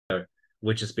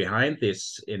which is behind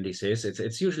these indices,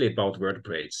 it's usually about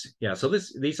vertebrates. Yeah, so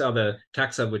these are the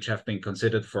taxa which have been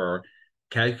considered for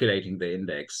calculating the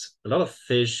index. A lot of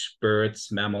fish, birds,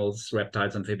 mammals,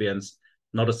 reptiles, amphibians,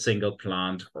 not a single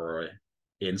plant or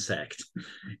insect.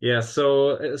 Yeah,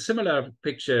 so a similar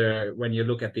picture when you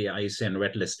look at the IUCN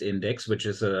Red List index, which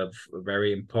is a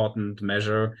very important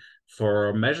measure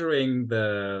for measuring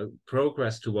the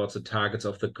progress towards the targets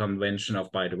of the Convention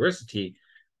of Biodiversity.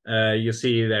 You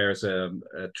see there's a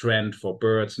trend for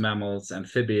birds, mammals,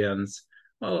 amphibians.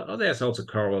 Well, there's also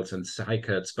corals and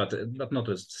cycads, but not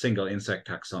a single insect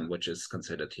taxon which is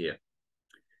considered here.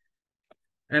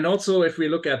 And also, if we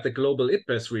look at the global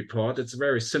IPBES report, it's a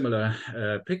very similar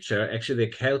picture. Actually,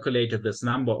 they calculated this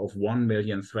number of 1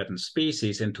 million threatened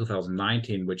species in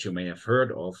 2019, which you may have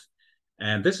heard of.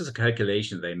 And this is a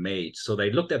calculation they made. So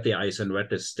they looked at the IUCN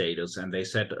Red List status and they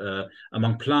said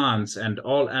among plants and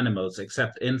all animals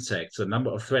except insects, the number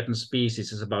of threatened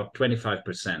species is about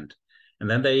 25%. And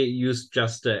then they used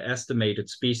just the estimated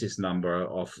species number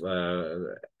of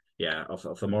the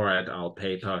Mora et al.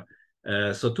 Paper.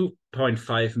 So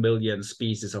 2.5 million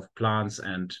species of plants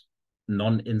and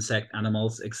non-insect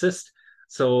animals exist.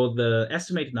 So the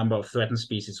estimated number of threatened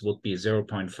species would be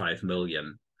 0.5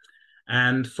 million.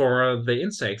 And for the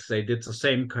insects, they did the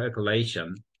same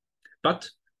calculation, but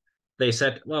they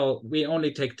said, well, we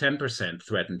only take 10%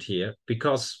 threatened here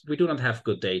because we do not have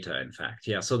good data, in fact.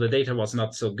 Yeah, so the data was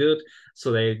not so good.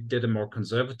 So they did a more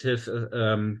conservative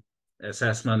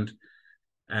assessment.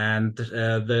 And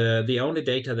the only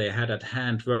data they had at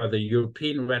hand were the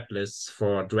European red lists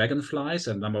for dragonflies,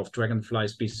 and the number of dragonfly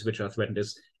species which are threatened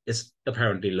is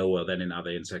apparently lower than in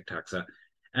other insect taxa.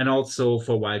 And also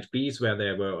for wild bees, where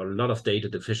there were a lot of data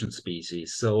deficient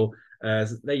species. So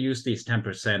they used these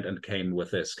 10% and came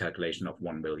with this calculation of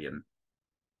 1 million.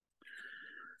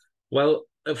 Well,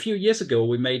 a few years ago,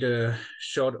 we made a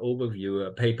short overview,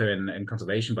 a paper in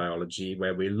conservation biology,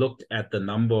 where we looked at the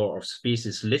number of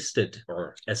species listed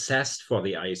or assessed for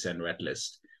the IUCN Red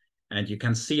List. And you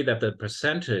can see that the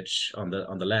percentage on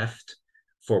the left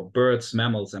for birds,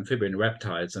 mammals, amphibian,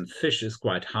 reptiles, and fish is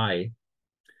quite high,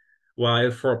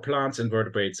 while for plants,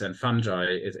 invertebrates, and fungi,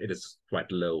 it is quite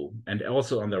low. And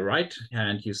also on the right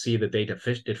hand, you see the data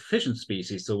deficient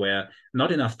species, so where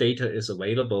not enough data is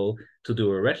available to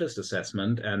do a red list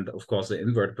assessment. And of course, the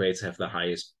invertebrates have the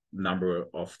highest number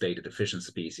of data deficient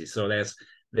species. So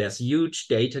there's huge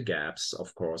data gaps,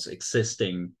 of course,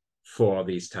 existing for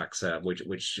these taxa,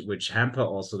 which hamper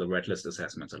also the red list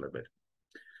assessments a little bit.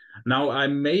 Now, I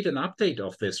made an update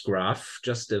of this graph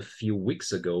just a few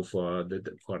weeks ago for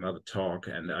another talk,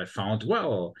 and I found,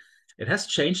 well, it has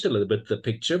changed a little bit, the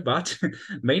picture, but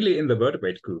mainly in the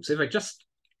vertebrate groups. If I just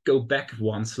go back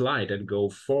one slide and go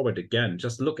forward again,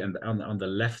 just look on the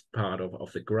left part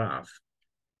of the graph.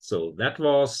 So that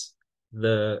was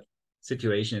the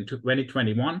situation in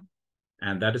 2021,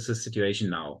 and that is the situation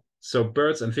now. So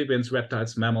birds, amphibians,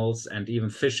 reptiles, mammals, and even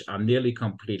fish are nearly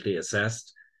completely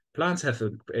assessed. Plants have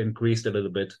increased a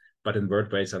little bit, but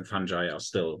invertebrates and fungi are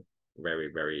still very,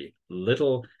 very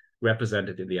little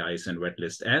represented in the IUCN Red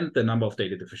List, and the number of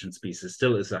data deficient species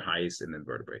still is the highest in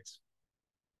invertebrates.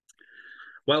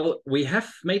 Well, we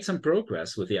have made some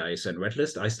progress with the IUCN Red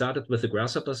List. I started with the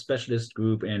Grasshopper Specialist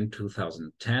Group in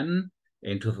 2010.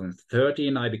 In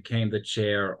 2013, I became the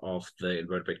chair of the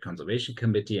Invertebrate Conservation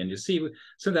Committee. And you see,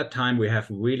 since that time, we have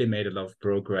really made a lot of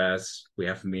progress. We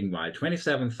have, meanwhile,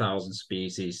 27,000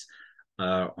 species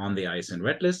on the IUCN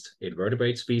Red List,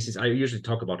 invertebrate species. I usually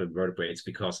talk about invertebrates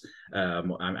because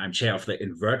I'm chair of the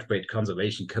Invertebrate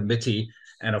Conservation Committee.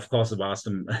 And of course, a vast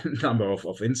number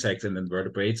of insects and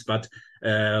invertebrates. But,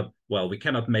 well, we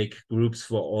cannot make groups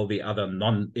for all the other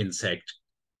non-insect,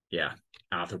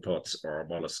 arthropods or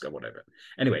mollusks or whatever.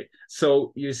 Anyway,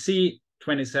 so you see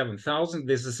 27,000.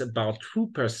 This is about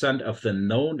 2% of the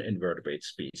known invertebrate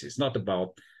species, not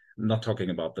talking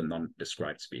about the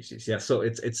non-described species. Yeah, so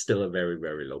it's still a very,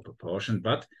 very low proportion,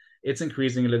 but it's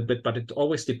increasing a little bit, but it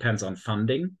always depends on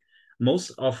funding.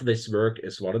 Most of this work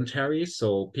is voluntary,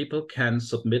 so people can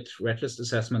submit red list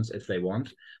assessments if they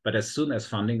want, but as soon as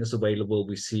funding is available,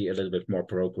 we see a little bit more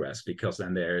progress, because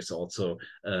then there is also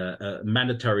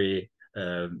mandatory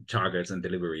targets and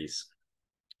deliveries.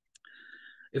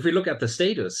 If we look at the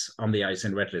status on the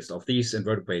IUCN Red List of these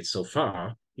invertebrates so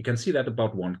far, you can see that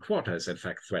about 1/4 is in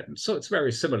fact threatened. So it's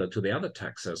very similar to the other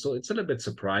taxa. So it's a little bit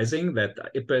surprising that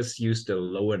IPBES used a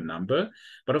lower number.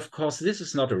 But of course, this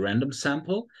is not a random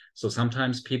sample. So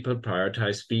sometimes people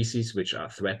prioritize species which are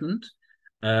threatened,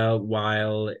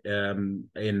 while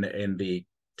in the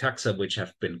taxa which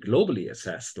have been globally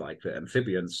assessed, like the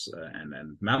amphibians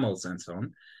and mammals and so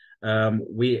on,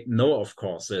 we know, of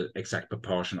course, the exact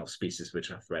proportion of species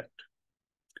which are threatened.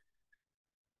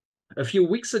 A few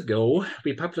weeks ago,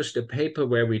 we published a paper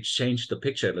where we changed the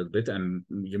picture a little bit, and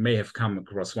you may have come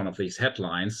across one of these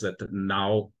headlines that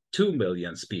now 2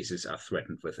 million species are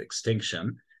threatened with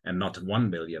extinction and not 1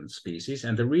 million species.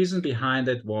 And the reason behind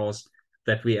it was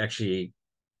that we actually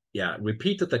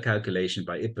repeated the calculation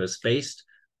by IPBES based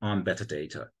on better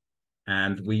data.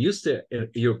 And we used the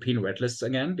European Red List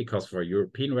again, because for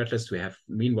European Red List, we have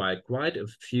meanwhile quite a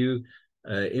few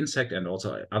insect and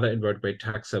also other invertebrate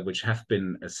taxa which have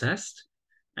been assessed.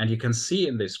 And you can see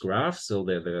in this graph, so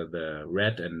the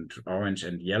red and orange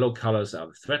and yellow colors are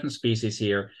the threatened species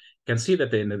here. You can see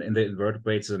that in the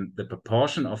invertebrates, the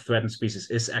proportion of threatened species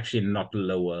is actually not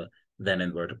lower than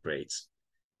invertebrates.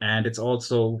 And it's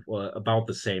also about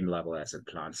the same level as in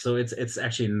plants. So it's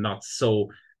actually not so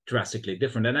drastically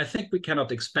different. And I think we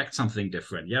cannot expect something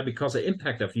different, because the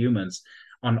impact of humans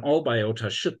on all biota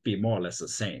should be more or less the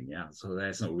same, So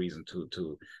there's no reason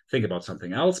to think about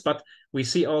something else. But we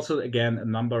see also, again,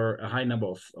 a high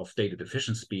number of data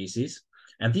deficient species.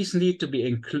 And these need to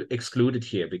be excluded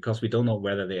here because we don't know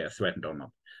whether they are threatened or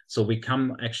not. So we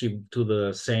come actually to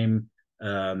the same,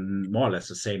 more or less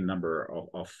the same number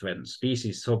of threatened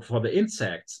species. So for the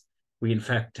insects, we in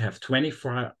fact have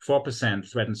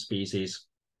 24% threatened species.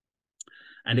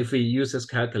 And if we use this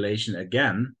calculation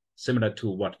again, similar to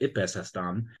what IPBES has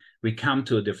done, we come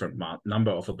to a different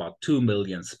number of about 2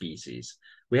 million species.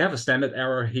 We have a standard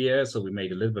error here, so we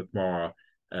made a little bit more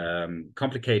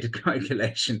complicated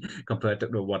calculation compared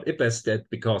to what IPBES did,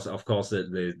 because of course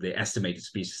the estimated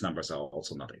species numbers are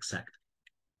also not exact.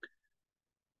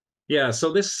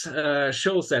 So this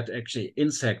shows that actually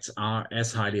insects are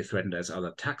as highly threatened as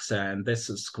other taxa, and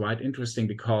this is quite interesting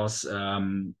because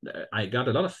I got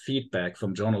a lot of feedback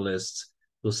from journalists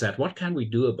who said, what can we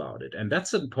do about it? And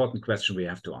that's an important question we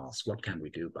have to ask. What can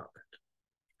we do about it?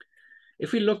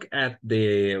 If we look at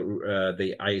the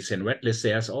IUCN Red List,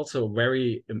 there's also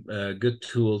very good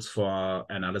tools for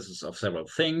analysis of several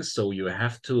things. So you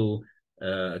have to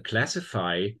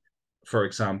classify, for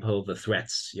example, the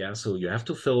threats. So you have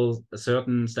to fill a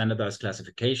certain standardized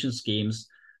classification schemes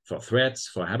for threats,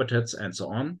 for habitats, and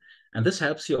so on. And this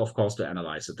helps you, of course, to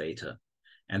analyze the data.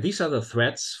 And these are the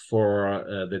threats for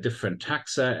the different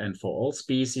taxa and for all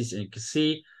species. And you can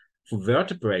see for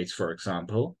vertebrates, for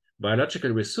example,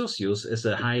 biological resource use is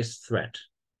the highest threat.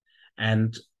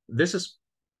 And this is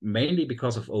mainly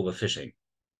because of overfishing.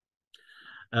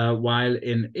 While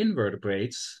in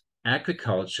invertebrates,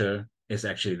 agriculture is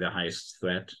actually the highest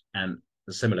threat and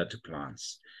similar to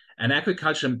plants. And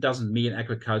agriculture doesn't mean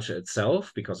agriculture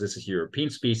itself, because this is European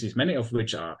species, many of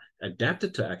which are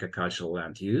adapted to agricultural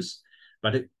land use.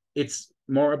 But it's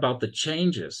more about the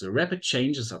changes, the rapid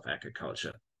changes of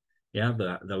agriculture.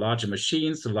 The larger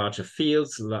machines, the larger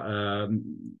fields,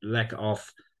 lack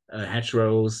of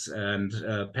hedgerows and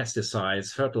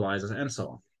pesticides, fertilizers, and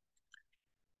so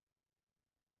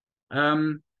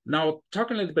on. Now,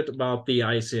 talking a little bit about the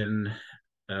IUCN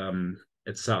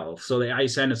itself. So the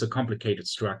IUCN is a complicated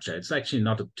structure. It's actually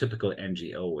not a typical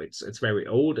NGO. It's very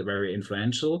old, very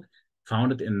influential,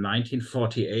 founded in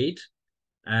 1948.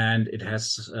 And it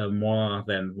has more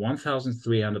than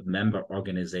 1,300 member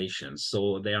organizations.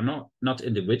 So they are not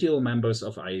individual members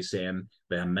of IUCN,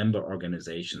 they are member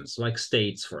organizations, like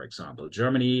states, for example.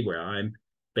 Germany, where I'm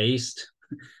based,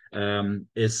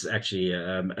 is actually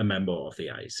a member of the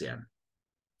IUCN.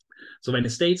 So when the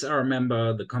states are a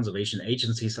member, the conservation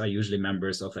agencies are usually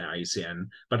members of the IUCN,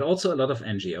 but also a lot of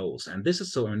NGOs. And this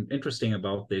is so interesting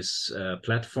about this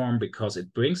platform because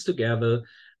it brings together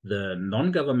the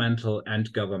non-governmental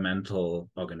and governmental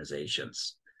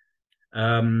organizations.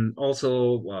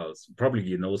 Also, well, probably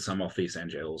you know some of these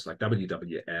NGOs like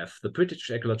WWF, the British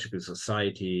Ecological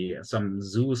Society, some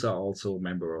zoos are also a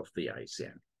member of the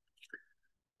IUCN.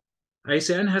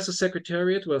 IUCN has a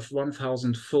secretariat with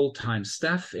 1,000 full-time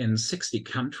staff in 60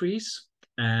 countries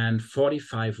and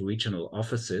 45 regional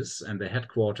offices, and the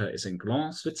headquarters is in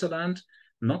Gland, Switzerland,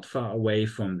 not far away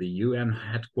from the UN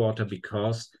headquarters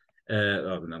because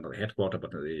not the headquarters,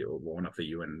 but one of the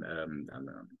UN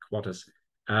quarters,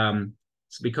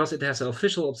 because it has an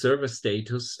official observer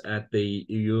status at the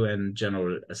UN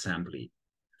General Assembly.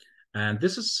 And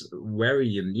this is very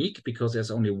unique because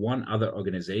there's only one other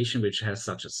organization which has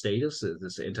such a status. This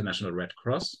is the International Red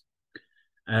Cross.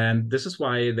 And this is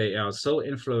why they are so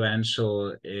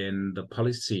influential in the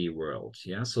policy world.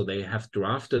 So they have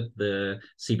drafted the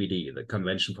CBD, the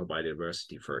Convention for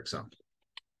Biodiversity, for example.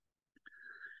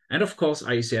 And of course,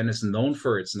 IUCN is known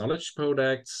for its knowledge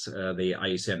products, the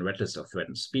IUCN Red List of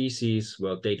Threatened Species,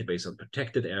 World Database on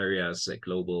Protected Areas, a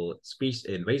global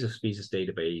invasive species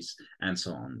database, and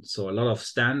so on. So a lot of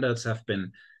standards have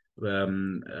been,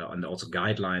 and also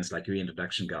guidelines like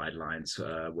reintroduction guidelines,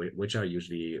 which are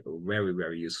usually very,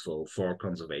 very useful for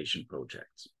conservation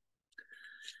projects.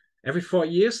 Every 4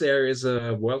 years, there is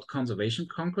a World Conservation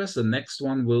Congress. The next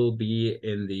one will be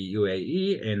in the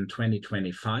UAE in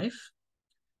 2025.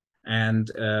 And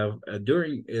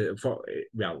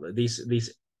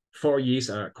these 4 years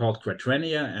are called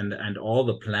quadrennia, and all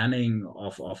the planning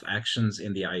of actions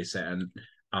in the IUCN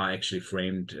are actually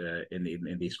framed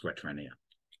in these quadrennia.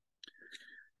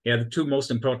 Yeah, the two most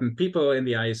important people in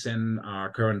the IUCN are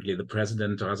currently the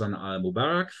President Razan Al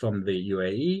Mubarak from the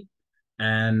UAE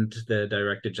and the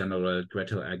Director General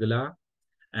Gretel Aguilar.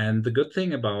 And the good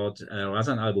thing about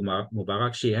Razan Al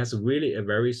Mubarak, she has really a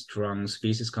very strong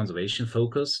species conservation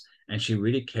focus, and she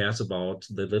really cares about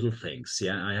the little things.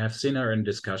 Yeah, I have seen her in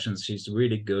discussions. She's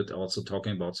really good also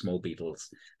talking about small beetles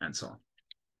and so on.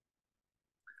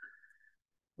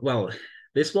 Well,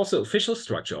 this was the official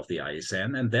structure of the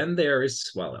IUCN. And then there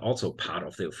is, well, also part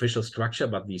of the official structure,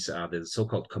 but these are the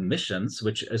so-called commissions,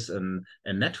 which is a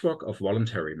network of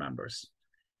voluntary members.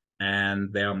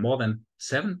 And there are more than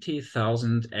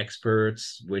 70,000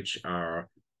 experts which are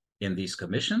in these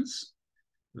commissions.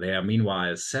 There are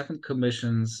meanwhile 7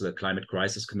 commissions. The Climate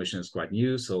Crisis Commission is quite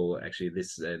new. So actually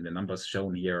the numbers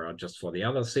shown here are just for the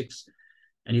other 6.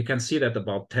 And you can see that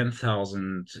about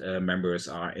 10,000 members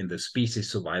are in the Species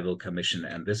Survival Commission.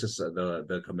 And this is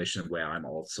the commission where I'm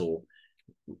also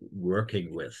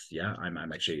working with. Yeah, I'm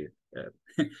actually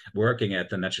working at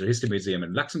the Natural History Museum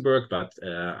in Luxembourg, but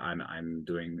I'm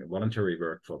doing voluntary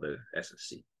work for the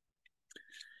SSC.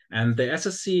 And the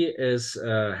SSC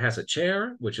has a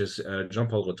chair, which is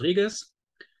Jean-Paul Rodriguez.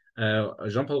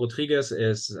 Jean-Paul Rodriguez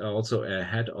is also a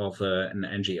head of an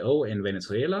NGO in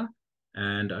Venezuela.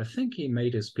 And I think he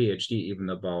made his PhD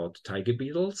even about tiger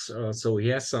beetles. So he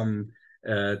has some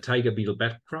tiger beetle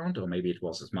background, or maybe it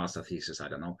was his master thesis, I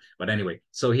don't know. But anyway,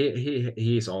 so he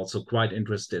is also quite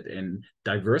interested in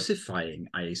diversifying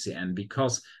IUCN,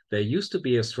 because there used to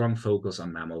be a strong focus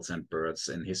on mammals and birds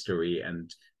in history,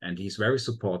 and he's very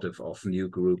supportive of new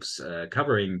groups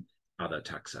covering other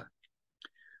taxa.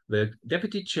 The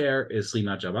deputy chair is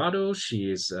Rima Javado.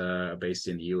 She is based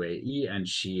in the UAE, and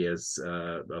she is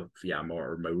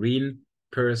more marine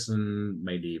person,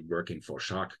 maybe working for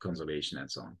shark conservation and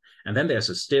so on. And then there's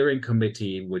a steering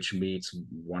committee, which meets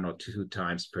 1 or 2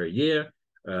 times per year,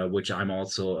 which I'm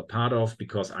also a part of,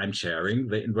 because I'm chairing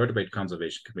the Invertebrate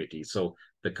Conservation Committee. So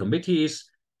the committees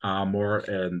are more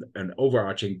an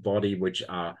overarching body, which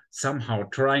are somehow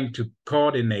trying to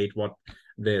coordinate what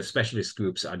the specialist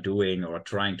groups are doing, or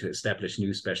trying to establish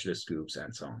new specialist groups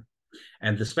and so on.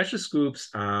 And the specialist groups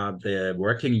are the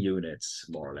working units,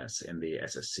 more or less, in the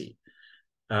SSC.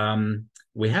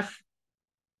 We have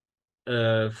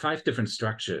 5 different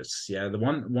structures. Yeah, the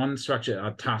one structure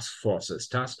are task forces.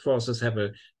 Task forces have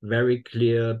a very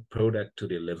clear product to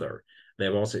deliver.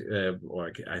 There was,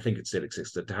 or I think it still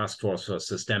exists, the task force for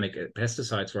systemic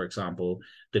pesticides, for example,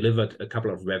 delivered a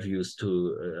couple of reviews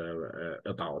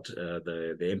about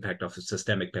the impact of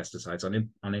systemic pesticides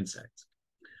on insects.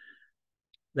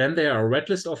 Then there are red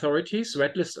list authorities.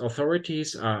 Red list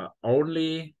authorities are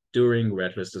only during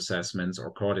red list assessments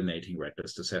or coordinating red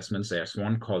list assessments. There's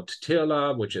one called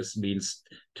TIRLA, which means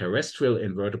Terrestrial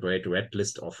Invertebrate Red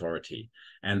List Authority.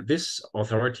 And this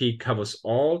authority covers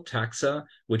all taxa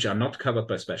which are not covered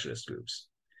by specialist groups.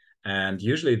 And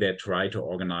usually they try to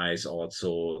organize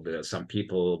also some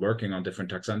people working on different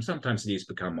taxa, and sometimes these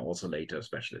become also later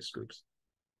specialist groups.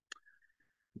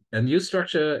 A new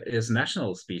structure is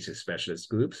national species specialist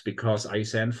groups, because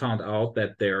IUCN found out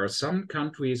that there are some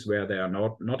countries where there are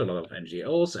not a lot of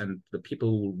NGOs, and the people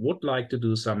who would like to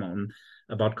do some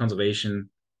about conservation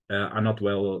are not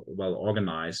well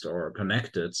organized or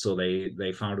connected. So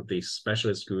they founded these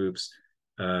specialist groups,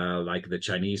 like the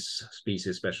Chinese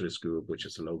Species Specialist Group, which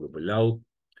is the logo below.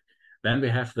 Then we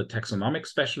have the taxonomic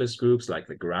specialist groups, like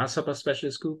the Grasshopper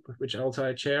Specialist Group, which also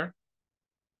I chair.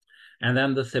 And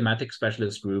then the thematic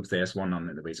specialist group, there's one on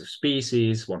invasive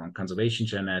species, one on conservation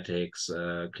genetics,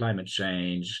 climate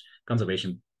change,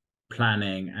 conservation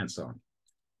planning, and so on.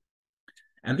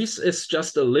 And this is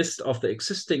just a list of the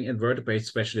existing invertebrate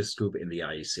specialist group in the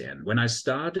IUCN. When I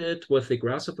started with the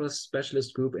Grasshopper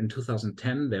Specialist Group in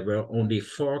 2010, there were only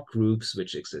 4 groups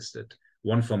which existed.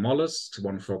 One for mollusks,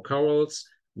 one for corals,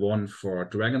 one for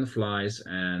dragonflies,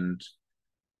 and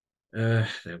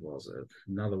there was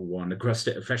another one,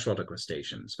 a freshwater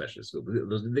crustacean specialist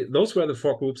group. Those were the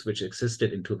 4 groups which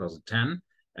existed in 2010.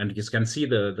 And you can see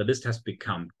the list has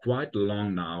become quite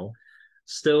long now.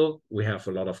 Still, we have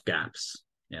a lot of gaps,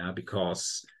 yeah,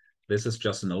 because this is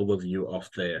just an overview of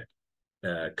the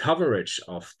coverage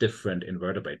of different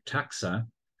invertebrate taxa.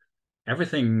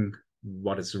 Everything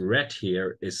what is red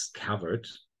here is covered,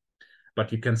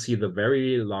 but you can see the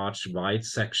very large white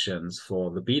sections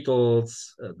for the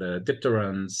beetles, the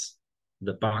dipterans,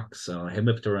 the bugs,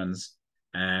 hemipterans,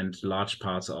 and large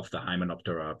parts of the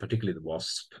Hymenoptera, particularly the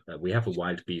wasp. We have a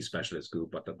wild bee specialist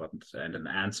group, and an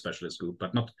ant specialist group,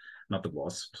 but not the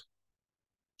wasp.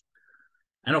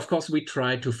 And of course, we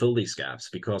try to fill these gaps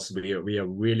because we are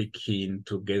really keen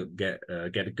to get a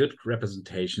good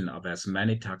representation of as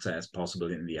many taxa as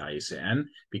possible in the IUCN,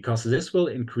 because this will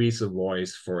increase the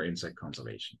voice for insect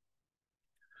conservation.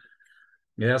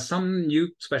 There are some new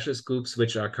specialist groups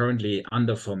which are currently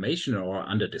under formation or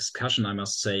under discussion, I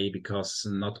must say, because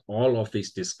not all of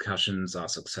these discussions are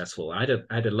successful. I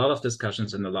had a lot of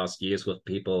discussions in the last years with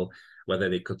people whether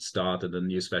they could start in a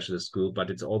new specialist group,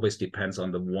 but it always depends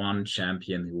on the one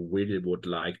champion who really would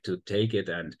like to take it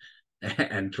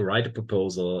and to write a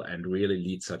proposal and really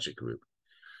lead such a group.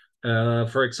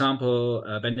 For example,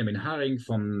 Benjamin Haring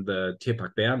from the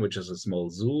Tierpark Bern, which is a small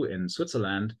zoo in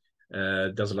Switzerland,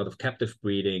 does a lot of captive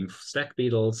breeding, stag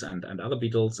beetles and other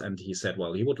beetles. And he said,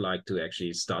 well, he would like to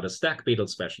actually start a stag beetle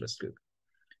specialist group.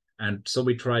 And so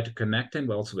we try to connect him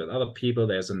also with other people.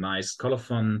 There's a nice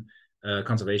colophon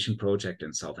conservation project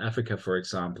in South Africa, for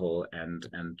example, and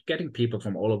getting people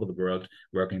from all over the world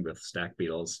working with stag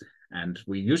beetles. And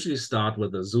we usually start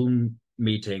with a Zoom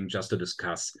meeting just to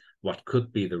discuss what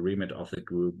could be the remit of the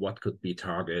group, what could be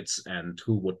targets, and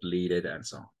who would lead it, and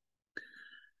so on.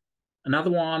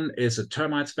 Another one is a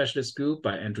termite specialist group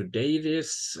by Andrew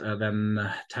Davis,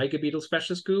 then tiger beetle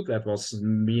specialist group that was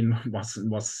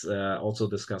also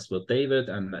discussed with David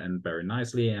and very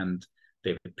nicely, and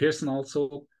David Pearson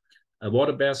also. A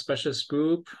water bear specialist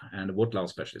group and a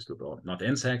woodlouse specialist group, or not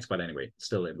insects, but anyway,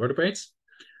 still invertebrates.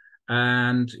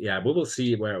 And yeah, we will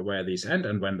see where these end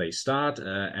and when they start.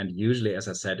 And usually, as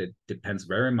I said, it depends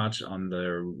very much on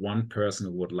the one person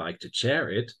who would like to chair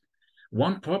it.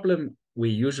 One problem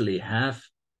we usually have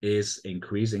is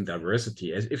increasing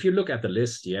diversity. If you look at the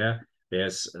list, yeah,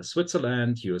 there's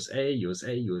Switzerland, USA,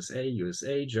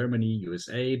 Germany,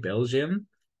 USA, Belgium.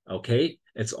 Okay,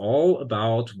 it's all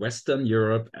about Western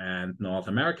Europe and North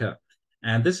America.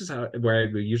 And this is where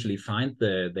we usually find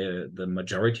the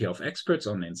majority of experts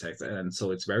on insects. And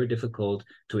so it's very difficult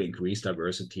to increase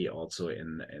diversity also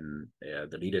in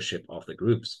the leadership of the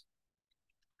groups.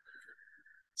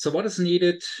 So what is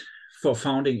needed for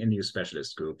founding a new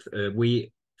specialist group?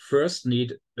 We first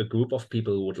need a group of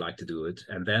people who would like to do it,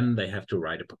 and then they have to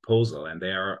write a proposal. And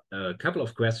there are a couple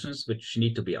of questions which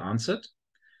need to be answered.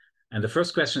 And the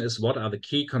first question is, what are the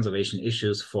key conservation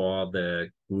issues for the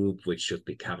group which should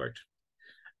be covered?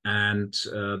 And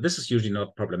this is usually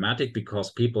not problematic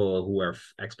because people who have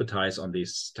expertise on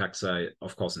these taxa,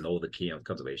 of course, know the key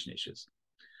conservation issues.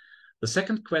 The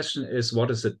second question is, what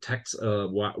is the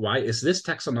why is this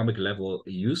taxonomic level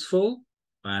useful,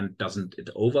 and doesn't it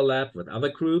overlap with other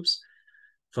groups?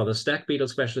 For the stag beetle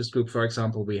specialist group, for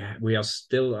example, we are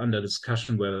still under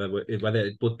discussion whether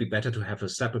it would be better to have a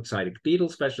saprophytic beetle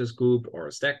specialist group or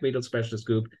a stag beetle specialist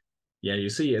group. Yeah, you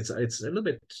see, it's a little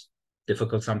bit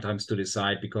difficult sometimes to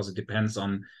decide because it depends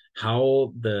on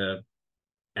how the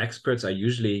experts are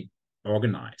usually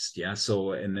organized. Yeah,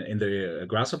 so in the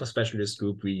grasshopper specialist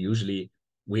group,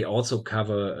 we also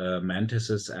cover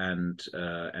mantises and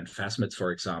phasmids,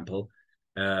 for example.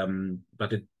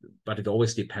 But it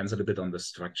always depends a little bit on the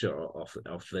structure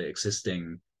of the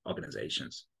existing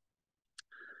organizations.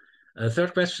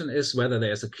 Third question is whether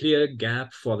there's a clear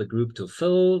gap for the group to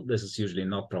fill. This is usually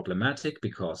not problematic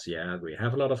because, yeah, we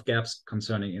have a lot of gaps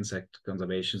concerning insect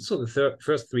conservation. So the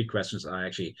first three questions are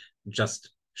actually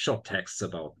just short texts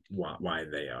about why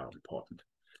they are important.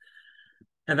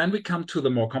 And then we come to the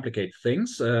more complicated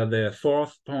things. The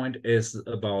fourth point is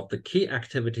about the key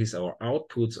activities or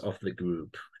outputs of the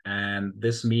group. And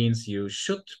this means you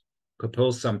should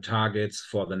propose some targets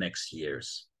for the next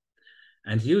years.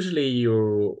 And usually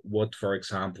you would, for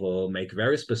example, make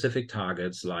very specific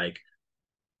targets like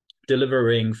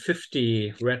delivering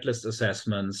 50 red list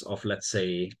assessments of, let's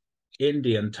say,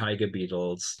 Indian tiger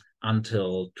beetles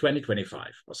until 2025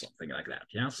 or something like that.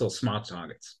 Yeah, so smart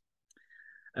targets.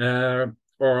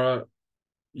 Or,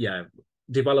 yeah,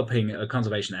 developing a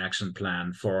conservation action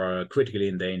plan for a critically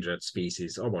endangered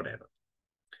species or whatever.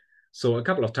 So a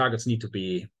couple of targets need to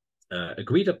be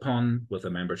agreed upon with the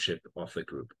membership of the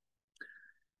group.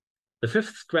 The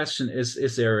fifth question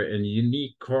is there a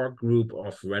unique core group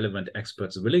of relevant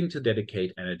experts willing to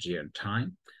dedicate energy and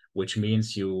time? which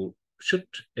means you should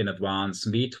in advance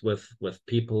meet with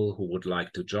people who would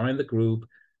like to join the group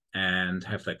and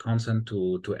have their consent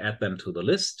to add them to the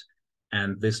list.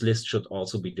 And this list should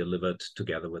also be delivered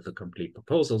together with a complete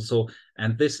proposal. So,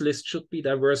 and this list should be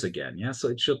diverse again. Yeah, so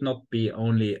it should not be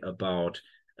only about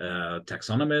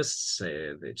taxonomists.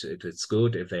 It's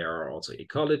good if they are also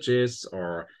ecologists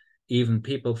or even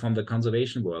people from the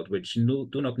conservation world, which do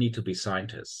not need to be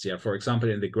scientists. Yeah, for example,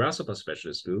 in the Grasshopper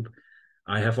Specialist Group,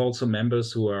 I have also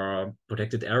members who are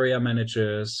protected area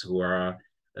managers, who are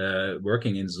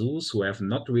working in zoos, who have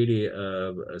not really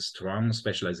a strong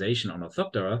specialization on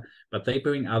Orthoptera, but they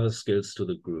bring other skills to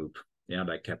the group, yeah,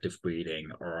 like captive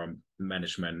breeding or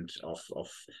management of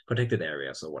protected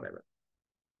areas or whatever.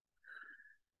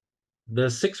 The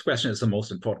sixth question is the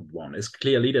most important one. Is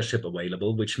clear leadership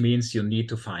available, which means you need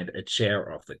to find a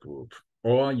chair of the group,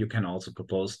 or you can also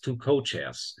propose 2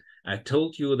 co-chairs. I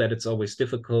told you that it's always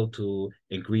difficult to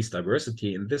increase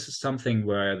diversity, and this is something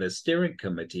where the steering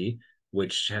committee,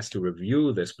 which has to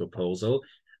review this proposal,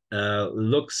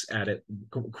 looks at it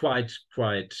quite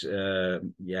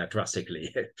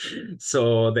drastically.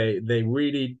 So they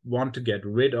really want to get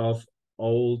rid of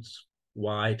old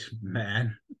white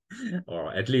men,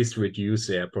 or at least reduce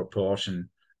their proportion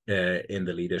in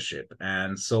the leadership.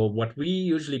 And so what we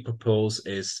usually propose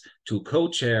is 2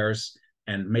 co-chairs,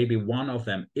 and maybe one of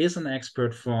them is an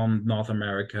expert from North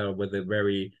America with a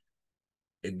very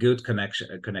good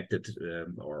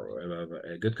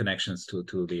good connections to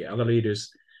the other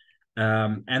leaders.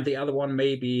 And the other one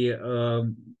may be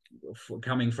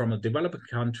coming from a developing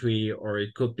country, or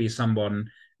it could be someone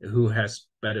who has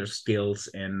better skills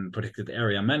in protected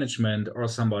area management, or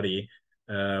somebody,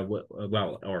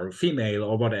 or female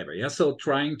or whatever. Yeah, so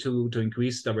trying to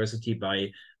increase diversity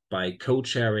by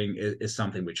co-chairing is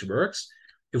something which works.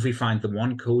 If we find the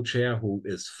one co-chair who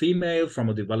is female from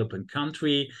a developing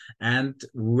country and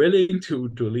willing to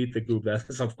lead the group, that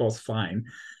is of course fine.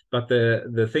 But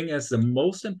the thing is, the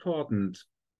most important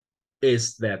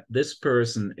is that this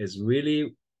person is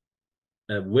really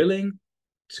willing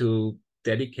to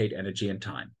dedicate energy and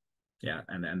time. Yeah,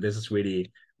 and this is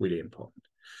really, really important.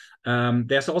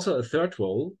 There's also a third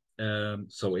role.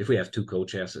 So if we have 2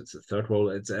 co-chairs, it's a third role.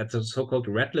 It's at the so-called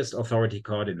Red List Authority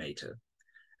Coordinator.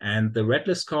 And the Red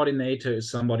List Coordinator is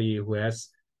somebody who has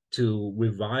to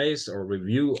revise or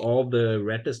review all the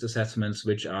Red List assessments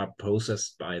which are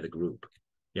processed by the group.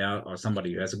 Yeah, or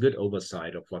somebody who has a good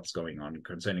oversight of what's going on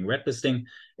concerning red listing.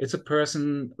 It's a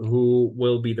person who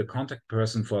will be the contact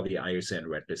person for the IUCN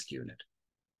Red List unit.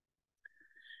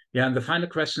 Yeah, and the final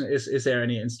question is there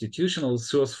any institutional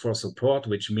source for support,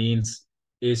 which means,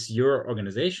 is your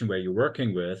organization where you're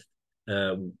working with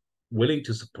willing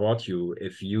to support you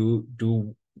if you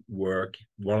do work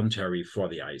voluntary for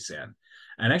the IUCN?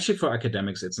 And actually for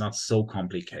academics, it's not so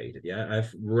complicated. Yeah,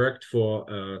 I've worked for,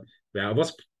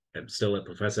 I'm still a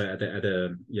professor at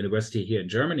a university here in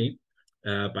Germany,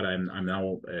 but I'm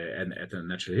now at the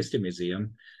Natural History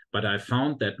Museum. But I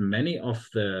found that many of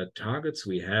the targets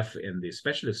we have in the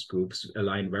specialist groups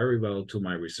align very well to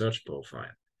my research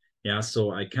profile. Yeah,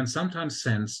 so I can sometimes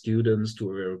send students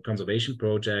to a conservation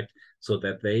project so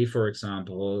that they, for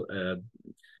example,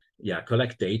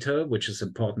 collect data, which is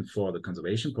important for the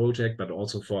conservation project, but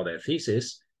also for their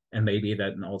thesis, and maybe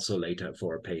then also later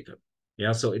for a paper.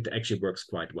 Yeah, so it actually works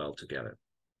quite well together.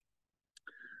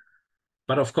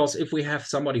 But of course, if we have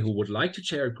somebody who would like to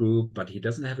chair a group, but he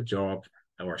doesn't have a job,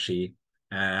 or she,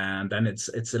 and then it's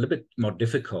a little bit more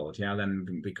difficult. Yeah, then,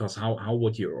 because how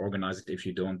would you organize it if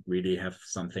you don't really have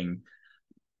something,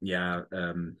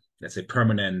 let's say a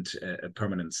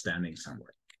permanent standing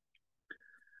somewhere.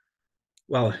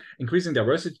 Well, increasing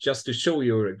diversity, just to show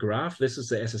you a graph, this is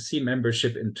the SSC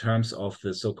membership in terms of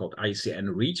the so-called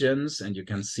IUCN regions. And you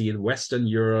can see Western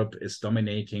Europe is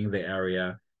dominating the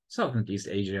area. South and East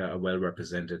Asia are well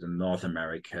represented, in North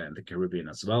America and the Caribbean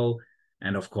as well.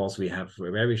 And of course, we have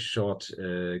very short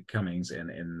comings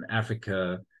in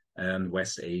Africa and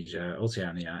West Asia,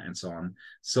 Oceania, and so on.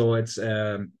 So it's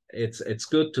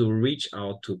good to reach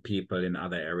out to people in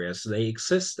other areas. They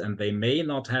exist, and they may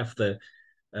not have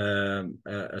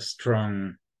a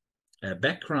strong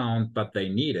background, but they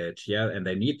need it. Yeah, and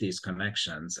they need these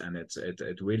connections, and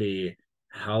it really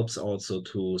helps also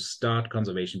to start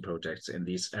conservation projects in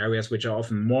these areas, which are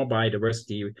often more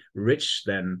biodiversity rich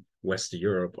than Western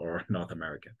Europe or North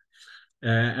America.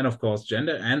 And of course,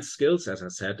 gender and skills, as I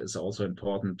said, is also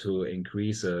important to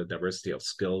increase the diversity of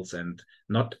skills, and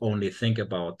not only think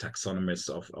about taxonomists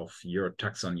of your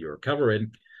taxon you're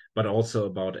covering, but also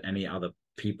about any other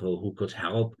people who could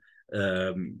help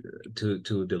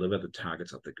to deliver the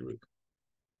targets of the group.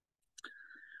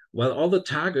 Well, all the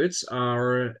targets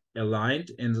are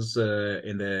aligned in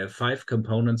the 5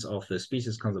 components of the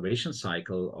species conservation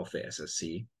cycle of the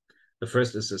SSC. The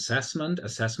first is assessment.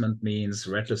 Assessment means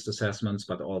red list assessments,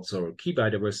 but also key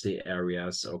biodiversity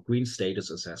areas or green status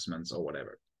assessments or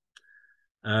whatever.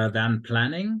 Then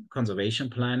planning, conservation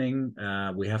planning.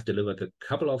 We have delivered a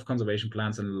couple of conservation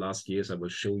plans in the last years. I will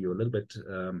show you a little bit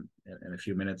in a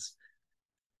few minutes.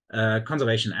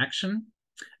 Conservation action.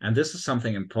 And this is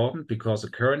something important because the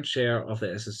current chair of the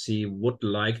SSC would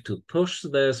like to push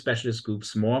the specialist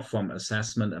groups more from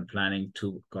assessment and planning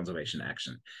to conservation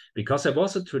action. Because there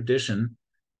was a tradition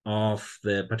of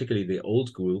particularly the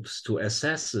old groups to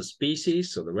assess the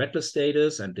species, so the red list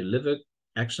status, and deliver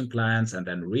action plans and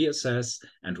then reassess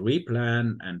and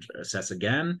replan and assess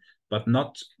again, but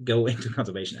not go into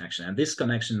conservation action. And this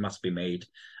connection must be made.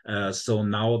 So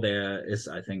now there is,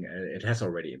 I think it has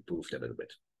already improved a little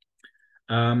bit.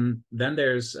 Then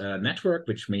there's a network,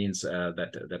 which means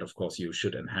that of course you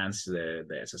should enhance the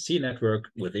SSC network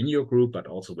within your group, but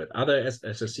also with other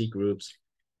SSC groups,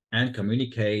 and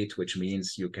communicate, which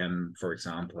means you can, for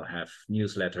example, have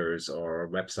newsletters or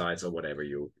websites or whatever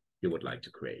you would like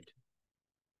to create.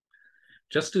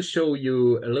 Just to show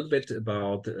you a little bit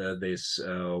about this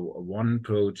one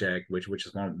project, which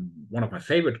is one of my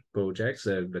favorite projects,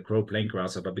 the Crow Plain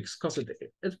Grasshopper, because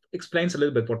it explains a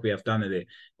little bit what we have done in the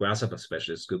Grasshopper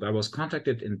Specialist Group. I was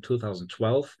contacted in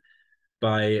 2012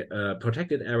 by a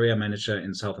protected area manager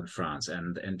in southern France,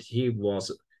 and he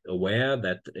was aware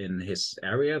that in his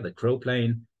area, the Crow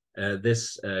Plain,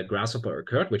 this grasshopper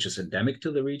occurred, which is endemic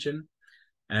to the region.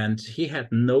 And he had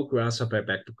no grasshopper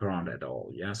background at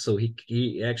all. Yeah, so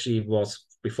he actually was,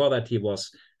 before that, he was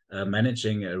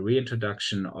managing a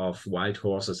reintroduction of wild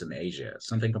horses in Asia,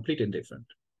 something completely different.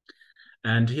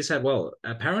 And he said, well,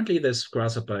 apparently this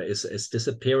grasshopper is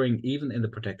disappearing even in the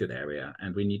protected area,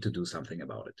 and we need to do something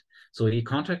about it. So he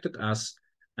contacted us,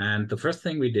 and the first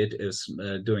thing we did is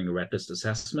doing a red list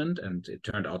assessment, and it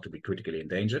turned out to be critically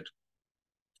endangered.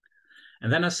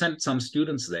 And then I sent some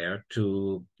students there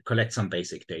to collect some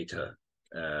basic data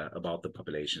about the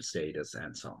population status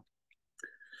and so on.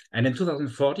 And in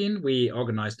 2014, we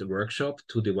organized a workshop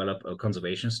to develop a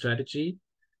conservation strategy.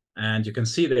 And you can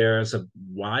see there's a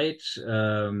wide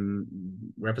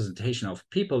representation of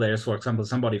people. There's, for example,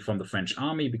 somebody from the French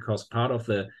Army, because part of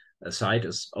the site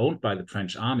is owned by the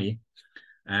French Army.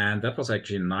 And that was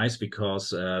actually nice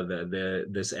because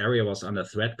this area was under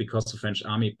threat because the French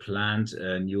Army planned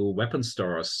new weapon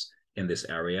stores in this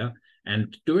area.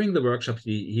 And during the workshop,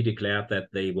 he declared that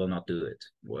they will not do it,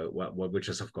 which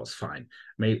is, of course, fine.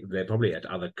 They probably had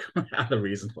other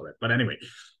reasons for that. But anyway,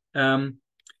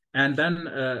 and then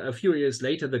a few years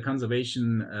later, the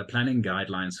conservation planning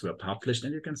guidelines were published,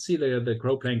 and you can see the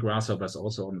Crow Plain Grasshopper is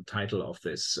also on the title of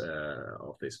this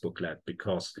booklet,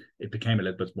 because it became a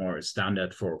little bit more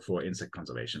standard for insect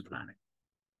conservation planning.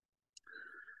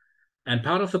 And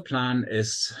part of the plan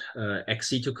is ex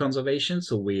situ conservation.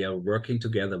 So we are working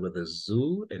together with a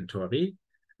zoo in Tori,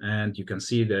 and you can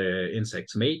see the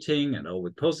insects mating and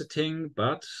ovipositing,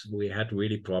 but we had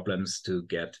really problems to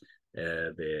get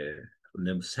the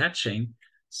nymphs hatching.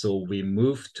 So we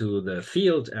moved to the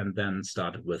field and then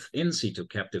started with in situ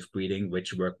captive breeding,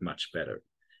 which worked much better.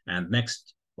 And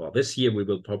this year, we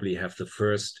will probably have the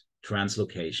first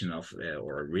translocation of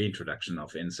or reintroduction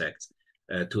of insects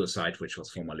to a site which was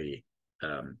formerly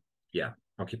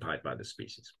occupied by the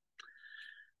species.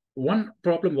 One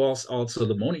problem was also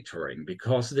the monitoring,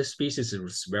 because this species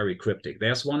is very cryptic.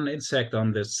 There's one insect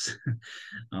on this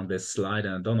on this slide,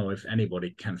 and I don't know if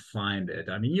anybody can find it.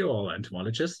 I mean, you're all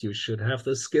entomologists, you should have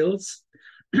the skills.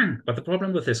 But the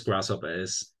problem with this grasshopper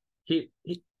is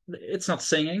it's not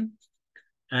singing,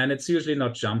 and it's usually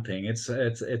not jumping. It's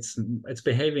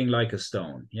behaving like a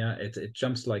stone. Yeah, it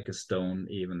jumps like a stone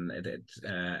even.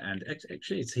 And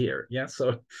actually it's here. Yeah,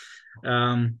 so.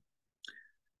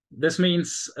 This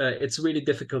means it's really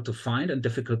difficult to find and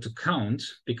difficult to count,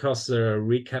 because the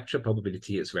recapture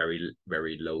probability is very,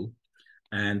 very low.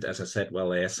 And as I said,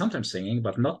 well, they are sometimes singing,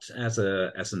 but not as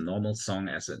a normal song,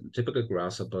 as in typical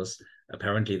grasshoppers.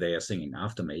 Apparently, they are singing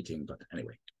after mating, but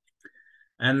anyway.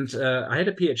 And I had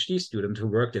a PhD student who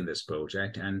worked in this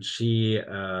project, and she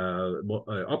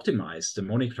optimized the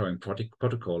monitoring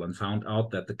protocol and found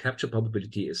out that the capture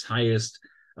probability is highest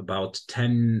about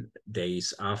 10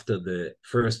 days after the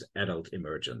first adult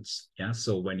emergence. Yeah,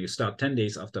 so when you start 10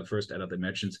 days after first adult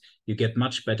emergence, you get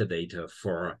much better data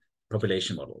for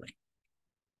population modeling.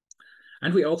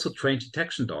 And we also trained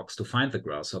detection dogs to find the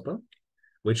grasshopper,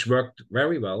 which worked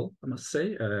very well, I must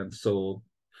say. So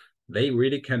they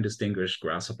really can distinguish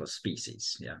grasshopper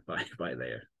species, yeah, by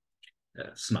their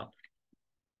smell.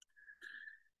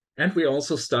 And we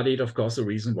also studied, of course, the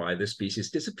reason why the species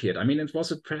disappeared. I mean, it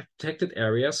was a protected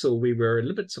area, so we were a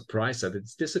little bit surprised that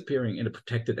it's disappearing in a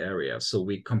protected area. So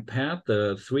we compared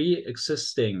the three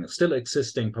still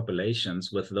existing populations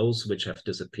with those which have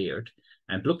disappeared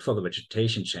and looked for the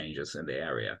vegetation changes in the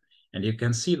area. And you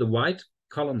can see the white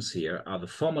columns here are the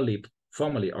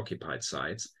formerly occupied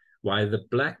sites, while the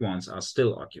black ones are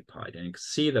still occupied. And you can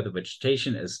see that the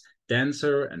vegetation is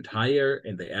denser and higher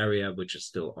in the area which is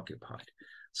still occupied.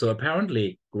 So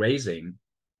apparently grazing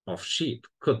of sheep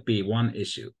could be one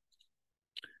issue.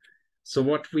 So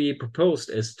what we proposed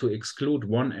is to exclude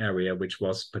one area which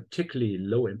was particularly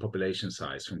low in population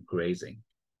size from grazing.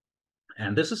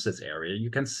 And this is this area. You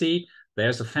can see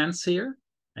there's a fence here,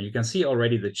 and you can see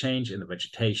already the change in the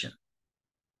vegetation.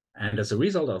 And as a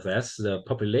result of this, the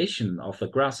population of the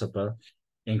grasshopper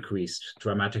increased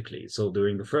dramatically. So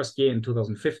during the first year in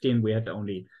 2015, we had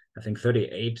only, I think,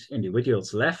 38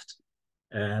 individuals left.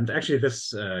 And actually,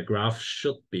 this graph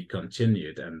should be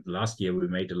continued. And last year, we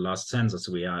made the last census.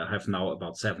 We have now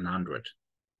about 700.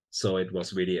 So it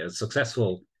was really a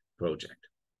successful project.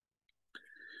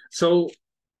 So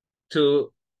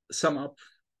to sum up,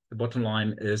 the bottom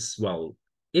line is, well,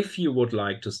 if you would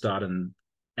like to start an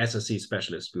SSC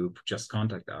specialist group, just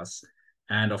contact us.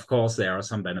 And of course, there are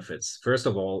some benefits. First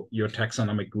of all, your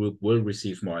taxonomic group will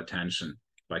receive more attention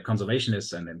by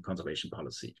conservationists and in conservation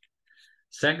policy.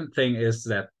 Second thing is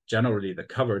that generally the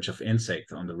coverage of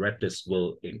insects on the red list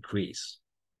will increase.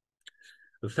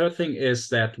 The third thing is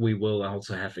that we will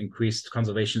also have increased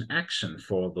conservation action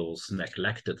for those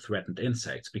neglected threatened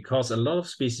insects, because a lot of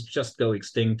species just go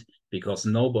extinct because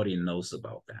nobody knows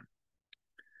about them.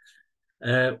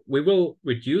 We will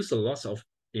reduce the loss of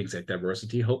insect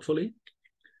diversity, hopefully.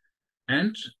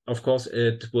 And of course,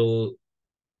 it will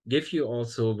give you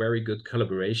also very good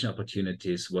collaboration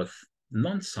opportunities with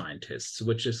non-scientists,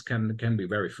 which can be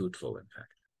very fruitful, in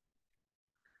fact.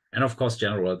 And of course,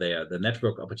 generally, the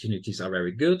network opportunities are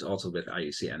very good, also with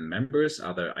IUCN members,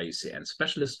 other IUCN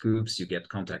specialist groups. You get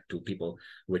contact to people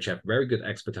which have very good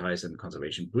expertise in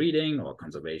conservation breeding or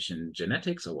conservation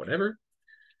genetics or whatever.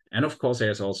 And of course,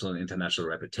 there's also an international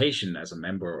reputation as a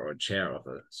member or chair of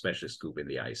a specialist group in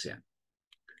the IUCN.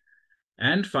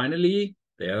 And finally,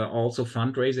 there are also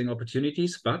fundraising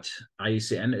opportunities, but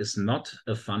IUCN is not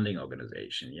a funding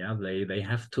organization. Yeah, they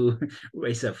have to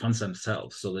raise their funds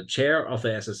themselves. So the chair of the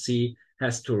SSC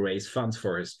has to raise funds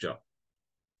for his job.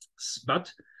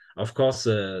 But of course,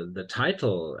 the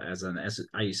title as an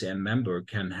IUCN member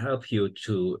can help you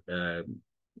to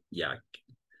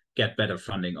get better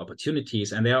funding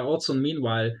opportunities. And there are also,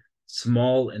 meanwhile,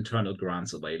 small internal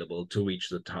grants available to reach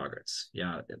the targets.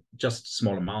 Yeah, just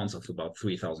small amounts of about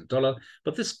 $3,000,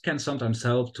 but this can sometimes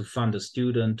help to fund a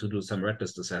student to do some red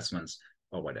list assessments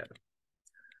or whatever.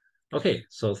 Okay,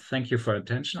 so thank you for your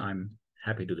attention. I'm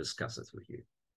happy to discuss this with you.